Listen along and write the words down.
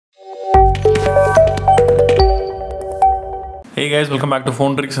Hey guys, welcome back to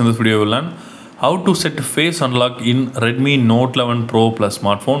Phone Tricks. In this video, we will learn how to set face unlock in Redmi Note 11 Pro Plus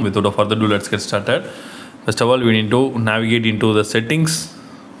smartphone. Without further ado, let's get started. First of all, we need to navigate into the settings.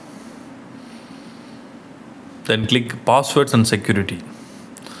 Then click passwords and security.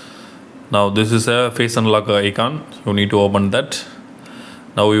 Now this is a face unlock icon. You need to open that.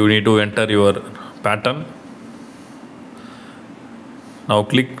 Now you need to enter your pattern. Now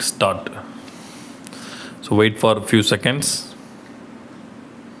click start. So wait for a few seconds.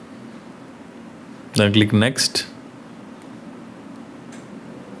 Then click next.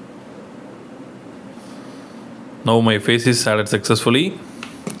 Now my face is added successfully.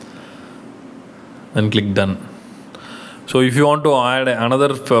 Then click done. So if you want to add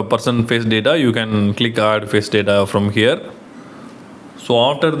another person face data, you can click add face data from here. So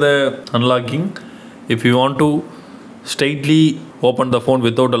after the unlocking, if you want to straightly open the phone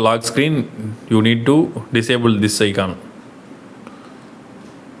without a lock screen, you need to disable this icon.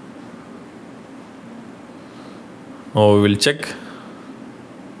 Now we will check.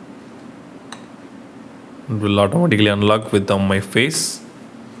 It will automatically unlock with my face.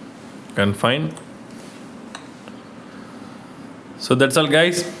 And fine. So that's all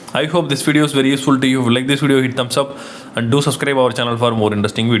guys. I hope this video is very useful to you. If you like this video, hit thumbs up and do subscribe our channel for more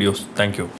interesting videos. Thank you.